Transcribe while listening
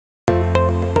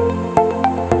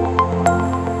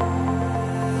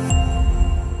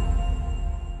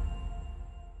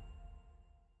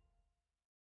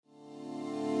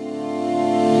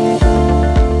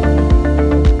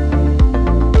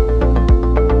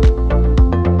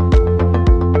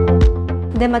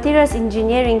Materials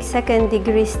Engineering second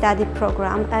degree study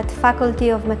program at Faculty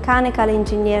of Mechanical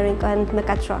Engineering and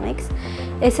Mechatronics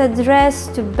is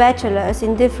addressed to bachelors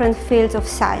in different fields of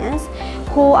science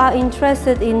who are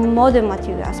interested in modern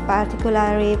materials,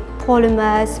 particularly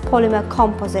polymers, polymer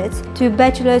composites, to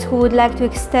bachelors who would like to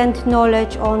extend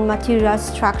knowledge on material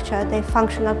structure, their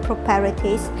functional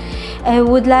properties,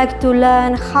 would like to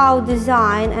learn how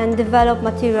design and develop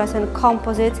materials and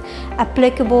composites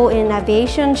applicable in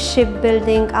aviation,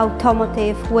 shipbuilding,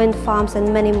 automotive, wind farms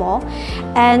and many more,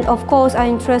 and of course are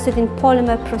interested in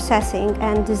polymer processing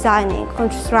and designing,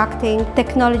 constructing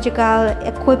technological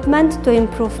equipment to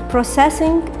improve processing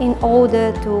in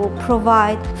order to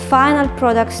provide final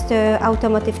products to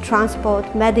automotive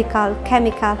transport, medical,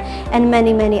 chemical and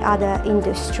many other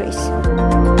industries.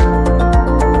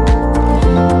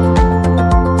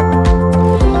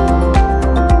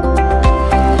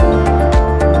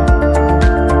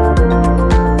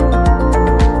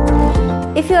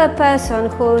 If you're a person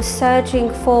who is searching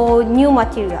for new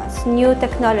materials, new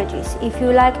technologies, if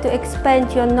you like to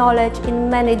expand your knowledge in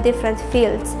many different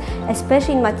fields,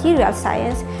 especially in material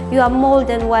science, you are more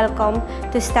than welcome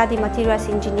to study materials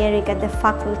engineering at the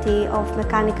Faculty of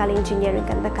Mechanical Engineering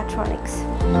and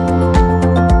Mechatronics.